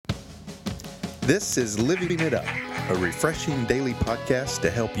This is Living It Up, a refreshing daily podcast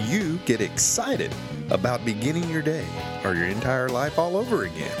to help you get excited about beginning your day or your entire life all over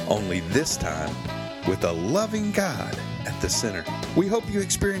again. Only this time with a loving God at the center. We hope you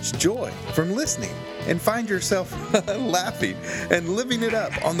experience joy from listening and find yourself laughing and living it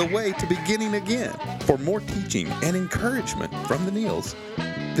up on the way to beginning again. For more teaching and encouragement from the Neils,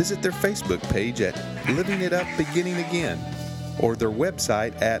 visit their Facebook page at Living It Up Beginning Again or their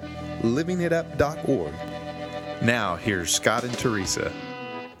website at livingitup.org. Now, here's Scott and Teresa.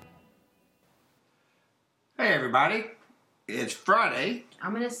 Hey, everybody. It's Friday. I'm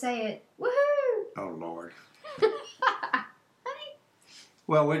going to say it. Woohoo! Oh, Lord.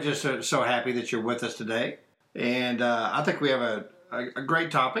 Well, we're just so happy that you're with us today. And I think we have a great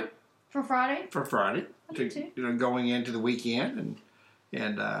topic. For Friday? For Friday. Going into the weekend.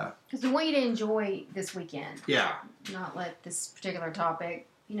 And because we want you to enjoy this weekend. Yeah. Not let this particular topic,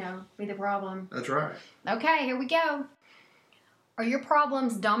 be the problem. That's right. Okay, here we go. Are your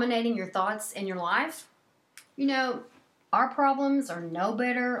problems dominating your thoughts in your life? Our problems are no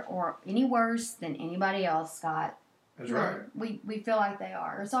better or any worse than anybody else, Scott. That's right. We feel like they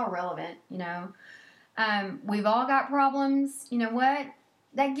are. It's all relevant, We've all got problems. You know what?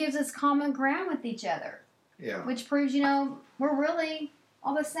 That gives us common ground with each other. Yeah. Which proves, we're really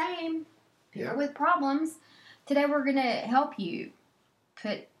all the same. People with problems. Today we're going to help you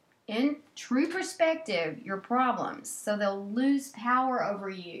put in true perspective your problems so they'll lose power over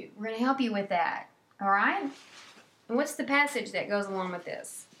you. We're going to help you with that. All right? And what's the passage that goes along with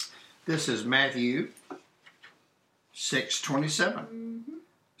this? This is Matthew 6:27. Mm-hmm. It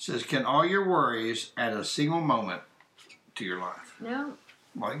says, can all your worries add a single moment to your life? No.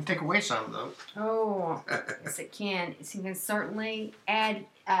 Well, you can take away some of those. Oh, yes it can. It can certainly add,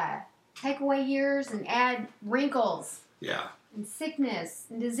 take away years and add wrinkles. Yeah. And sickness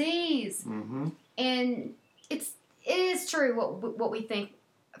and disease. Mm-hmm. And it is true what we think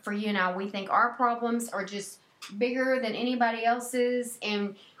for you and I. We think our problems are just bigger than anybody else's,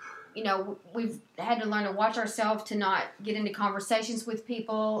 and we've had to learn to watch ourselves to not get into conversations with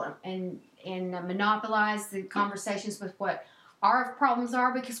people and monopolize the conversations with what our problems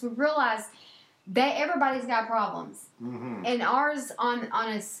are, because we realize that everybody's got problems. Mm-hmm. And ours on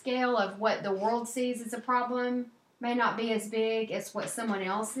a scale of what the world sees as a problem may not be as big as what someone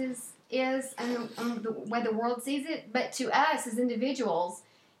else's is and the way the world sees it. But to us as individuals,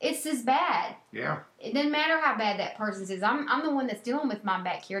 it's as bad. Yeah. It doesn't matter how bad that person's is. I'm the one that's dealing with my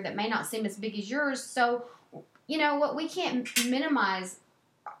back here that may not seem as big as yours. So, what we can't minimize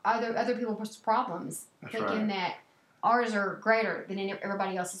other people's problems, That's thinking that ours are greater than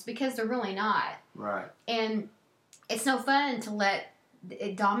everybody else's, because they're really not. Right. And it's no fun to let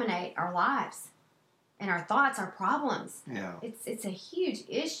it dominate our lives and our thoughts, our problems. Yeah. It's a huge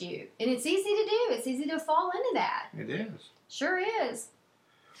issue. And it's easy to do. It's easy to fall into that. It is. Sure is.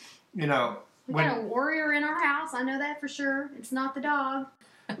 We when, got a warrior in our house. I know that for sure. It's not the dog.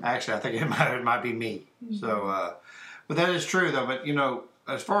 Actually, I think it might be me. Mm-hmm. So, but that is true, though. But,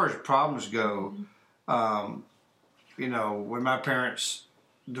 as far as problems go, when my parents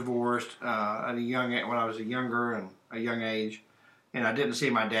divorced when I was younger and a young age, and I didn't see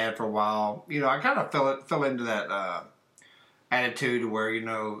my dad for a while, I kind of fell into that attitude where,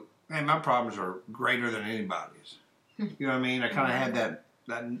 man, my problems are greater than anybody's. You know what I mean? I kind of had that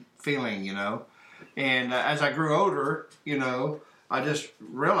feeling, And as I grew older, I just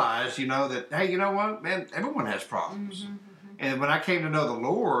realized, that, hey, you know what, man, everyone has problems. Mm-hmm. And when I came to know the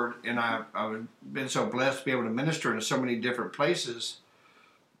Lord, and I've been so blessed to be able to minister in so many different places,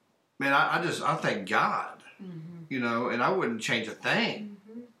 man, I thank God, and I wouldn't change a thing,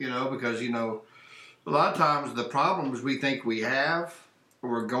 because, a lot of times the problems we think we have or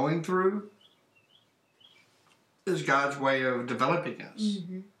we're going through is God's way of developing us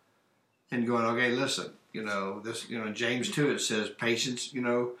and going, okay, listen, this, James 2, it says patience,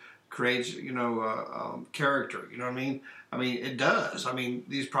 creates, character. You know what I mean? I mean, it does. I mean,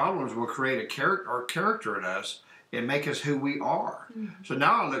 these problems will create character in us and make us who we are. Mm-hmm. So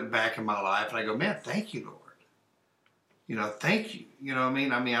now I look back in my life and I go, man, thank you, Lord. Thank you. You know what I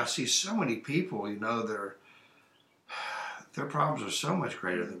mean? I mean, I see so many people, their problems are so much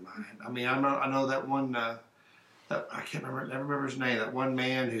greater than mine. I mean, I know that one, I can't remember his name, that one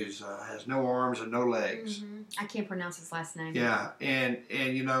man who's has no arms and no legs. Mm-hmm. I can't pronounce his last name. Yeah, and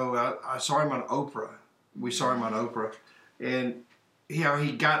I saw him on Oprah. We saw him on Oprah. And,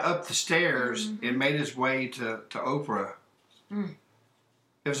 he got up the stairs and made his way to Oprah. Mm.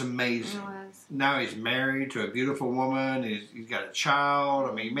 It was amazing. It was. Now he's married to a beautiful woman. He's got a child.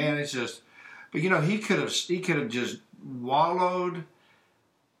 I mean, man, it's just... But, he could have just wallowed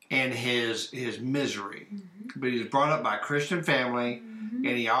and his misery. But he was brought up by a Christian family, and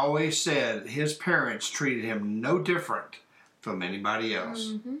he always said his parents treated him no different from anybody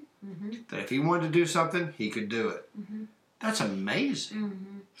else. That if he wanted to do something, he could do it. That's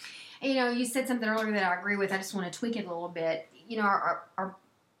amazing. And, you said something earlier that I agree with. I just want to tweak it a little bit.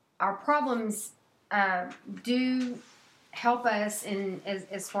 Our problems do help us in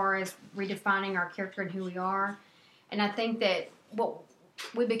as far as redefining our character and who we are. And I think that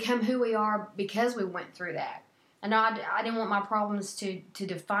we become who we are because we went through that. I know I didn't want my problems to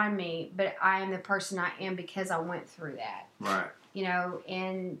define me, but I am the person I am because I went through that. Right.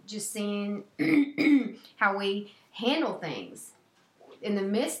 And just seeing how we handle things in the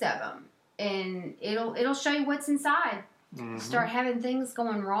midst of them, and it'll show you what's inside. Start having things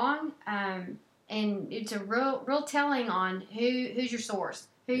going wrong, and it's a real telling on who's your source,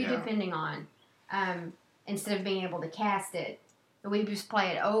 who you're depending on, instead of being able to cast it. But we just play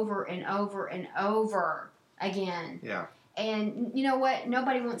it over and over and over again. Yeah. And you know what?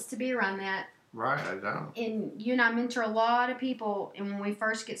 Nobody wants to be around that. Right, I don't. And you and I mentor a lot of people, and when we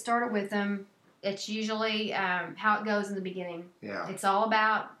first get started with them, it's usually how it goes in the beginning. Yeah. It's all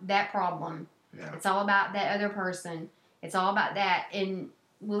about that problem. Yeah. It's all about that other person. It's all about that. And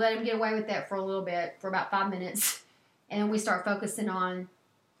we let them get away with that for a little bit, for about 5 minutes. And then we start focusing on,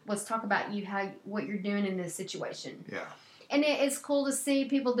 let's talk about what you're doing in this situation. Yeah. And it's cool to see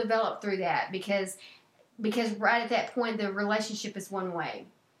people develop through that because right at that point, the relationship is one way.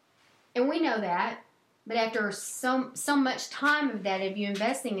 And we know that. But after so much time of that, of you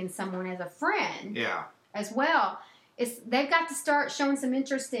investing in someone as a friend as well, they've got to start showing some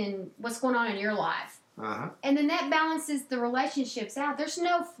interest in what's going on in your life. And then that balances the relationships out. There's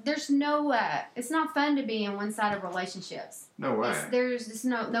no it's not fun to be in one-sided relationships. No way. There's just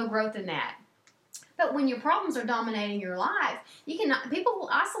no growth in that. But when your problems are dominating your life, people will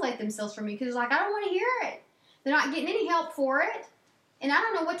isolate themselves from you because I don't want to hear it. They're not getting any help for it. And I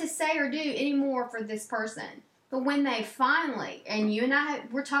don't know what to say or do anymore for this person. But when they finally, and you and I,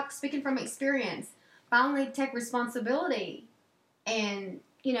 speaking from experience, finally take responsibility and,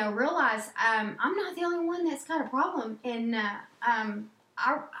 realize I'm not the only one that's got a problem. And, I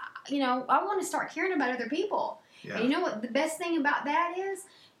want to start caring about other people. Yeah. And you know what the best thing about that is?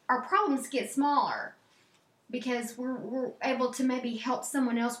 Our problems get smaller because we're able to maybe help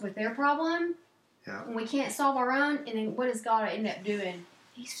someone else with their problem. Yeah. When we can't solve our own, and then what does God end up doing?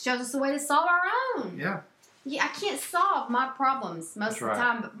 He shows us a way to solve our own. Yeah. I can't solve my problems most of the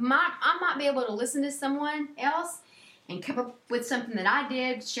time, but I might be able to listen to someone else and come up with something that I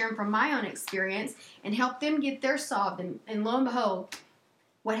did, sharing from my own experience, and help them get theirs solved. And lo and behold,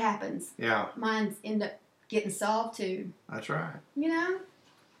 what happens? Yeah. Mine end up getting solved too. That's right.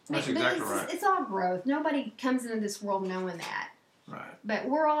 That's exactly right. It's all growth. Nobody comes into this world knowing that. Right. But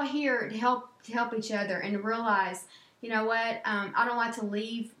we're all here to help each other and to realize, you know what? I don't like to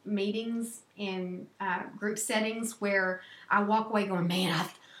leave meetings and group settings where I walk away going, man,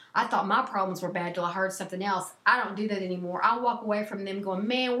 I thought my problems were bad till I heard something else. I don't do that anymore. I walk away from them going,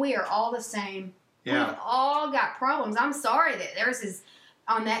 man, we are all the same. Yeah. We've all got problems. I'm sorry that theirs is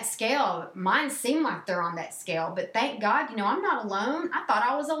on that scale. Mine seem like they're on that scale, but thank God, I'm not alone. I thought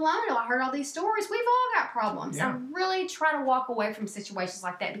I was alone until I heard all these stories. We've all got problems. Yeah. I really try to walk away from situations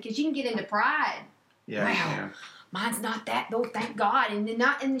like that because you can get into pride. Yeah. Wow, mine's not that though. Thank God,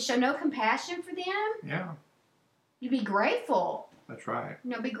 and show no compassion for them. Yeah. You be grateful. That's right.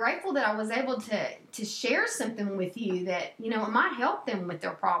 Be grateful that I was able to share something with you that it might help them with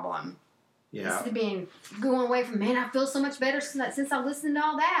their problem. Yeah. Instead of going away from, man, I feel so much better since I listened to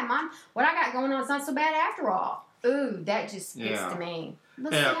all that. What I got going on is not so bad after all. Ooh, that just gets to me.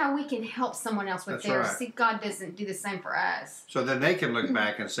 Let's see how we can help someone else with theirs. Right. See, God doesn't do the same for us. So then they can look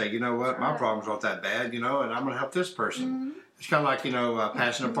back and say, you know what, my problem's not that bad, and I'm going to help this person. Mm-hmm. It's kind of like,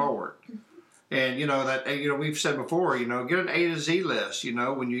 passing it forward. And, we've said before, get an A to Z list,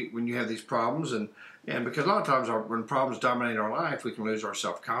 when you have these problems. And because a lot of times when problems dominate our life, we can lose our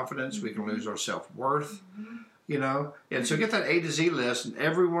self-confidence, we can lose our self-worth, And so get that A to Z list, and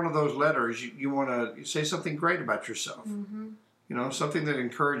every one of those letters, you want to say something great about yourself. Something that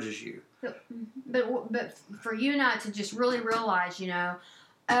encourages you. But for you and I to just really realize,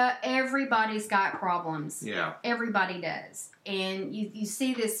 everybody's got problems. Yeah. Everybody does. And you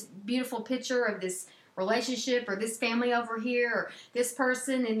see this beautiful picture of this relationship or this family over here or this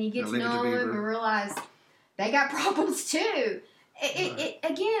person, and you get to know them and realize they got problems too.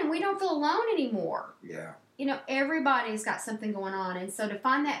 Again, we don't feel alone anymore. Yeah. Everybody's got something going on, and so to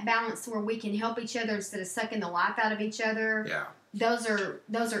find that balance where we can help each other instead of sucking the life out of each other. Yeah. Those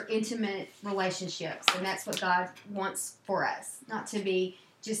are intimate relationships, and that's what God wants for us. Not to be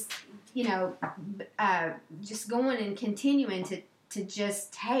just just going and continuing to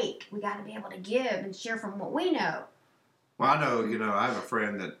just take. We got to be able to give and share from what we know. Well, I know, I have a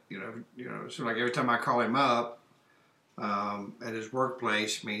friend that, it seems like every time I call him up at his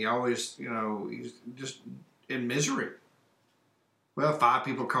workplace, he always, he's just in misery. Well, 5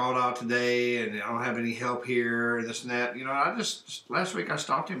 people called out today, and I don't have any help here, and this and that. Last week I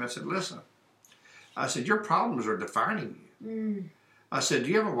stopped him. I said, listen, I said, your problems are defining you. Mm. I said, do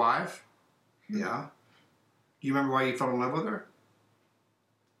you have a wife? Mm-hmm. Yeah. Do you remember why you fell in love with her?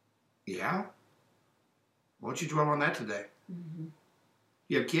 Yeah. Why don't you dwell on that today? Mm-hmm.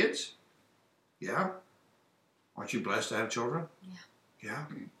 You have kids? Yeah. Aren't you blessed to have children? Yeah. Yeah.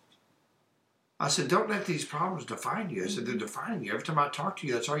 Mm-hmm. I said, don't let these problems define you. I said, they're defining you. Every time I talk to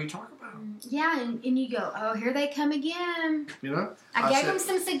you, that's all you talk about. Yeah, and you go, oh, here they come again. I gave them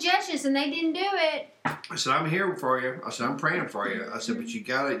some suggestions, and they didn't do it. I said, I'm here for you. I said, I'm praying for you. I said, but you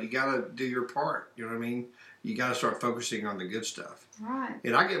gotta do your part. You know what I mean? You gotta start focusing on the good stuff. Right.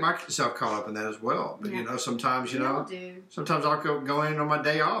 And I get myself caught up in that as well. But sometimes sometimes I'll go in on my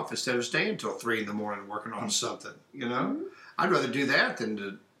day off instead of staying till 3 a.m. working on something. Mm-hmm. I'd rather do that than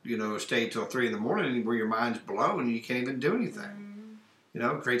to stay till 3 a.m. where your mind's blown and you can't even do anything.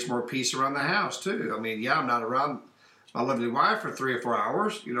 Mm-hmm. It creates more peace around the house too. I mean, I'm not around my lovely wife for 3 or 4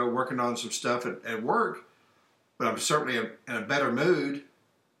 hours, working on some stuff at work, but I'm certainly in a better mood.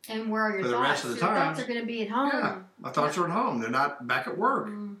 And where are your for the thoughts? rest of the Your time. thoughts are going to be at home. Yeah, my thoughts are at home. They're not back at work.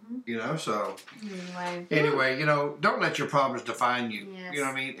 Mm-hmm. So anyway, don't let your problems define you. Yes. You know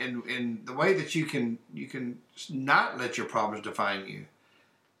what I mean? And the way that you can not let your problems define you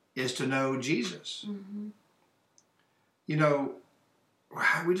is to know Jesus. Mm-hmm.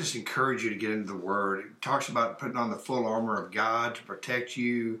 We just encourage you to get into the Word. It talks about putting on the full armor of God to protect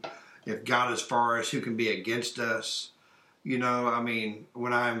you. If God is for us, who can be against us? When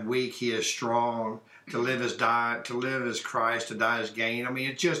I'm weak, He is strong. To live as Christ, to die as gain.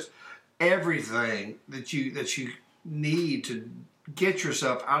 It's just everything that you need to get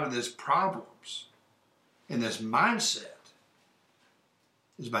yourself out of these problems and this mindset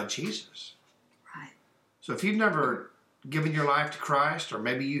is by Jesus. Right. So if you've never given your life to Christ, or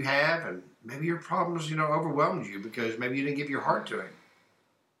maybe you have, and maybe your problems, overwhelmed you because maybe you didn't give your heart to Him,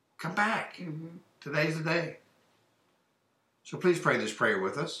 come back. Mm-hmm. Today's the day. So please pray this prayer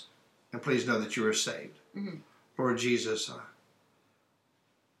with us, and please know that you are saved. Mm-hmm. Lord Jesus,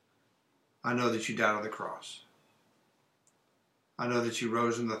 I know that you died on the cross. I know that you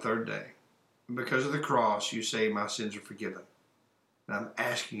rose on the 3rd day. And because of the cross, you say my sins are forgiven. And I'm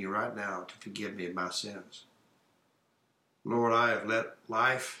asking you right now to forgive me of my sins. Lord, I have let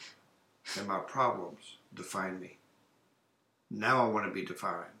life and my problems define me. Now I want to be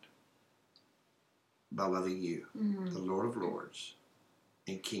defined by loving you, the Lord of Lords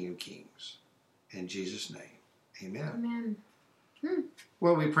and King of Kings. In Jesus' name, amen. Amen.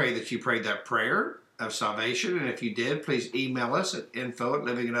 Well, we pray that you prayed that prayer of salvation, and if you did, please email us at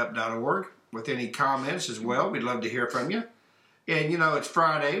info@livingitup.org with any comments as well. We'd love to hear from you. And, it's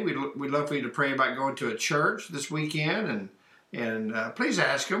Friday. We'd love for you to pray about going to a church this weekend, and please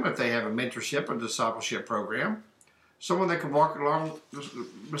ask them if they have a mentorship or discipleship program, someone that can walk along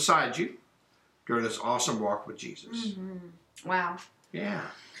beside you during this awesome walk with Jesus. Mm-hmm. Wow. Yeah.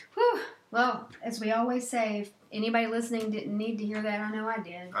 Whew. Well, as we always say, if anybody listening didn't need to hear that, I know I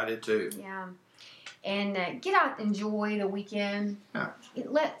did. I did too. Yeah. And get out, enjoy the weekend. Yeah.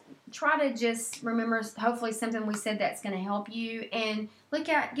 Try to just remember, hopefully, something we said that's going to help you. And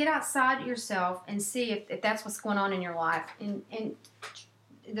get outside yourself and see if that's what's going on in your life. And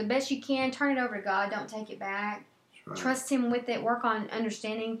the best you can, turn it over to God. Don't take it back. Right. Trust Him with it. Work on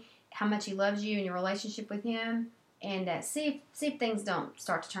understanding how much He loves you and your relationship with Him. And see if things don't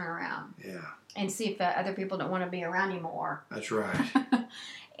start to turn around. Yeah. And see if other people don't want to be around you more. That's right.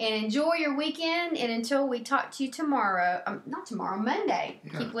 And enjoy your weekend. And until we talk to you tomorrow, not tomorrow, Monday.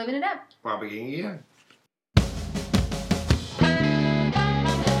 Yeah. Keep living it up. While beginning again.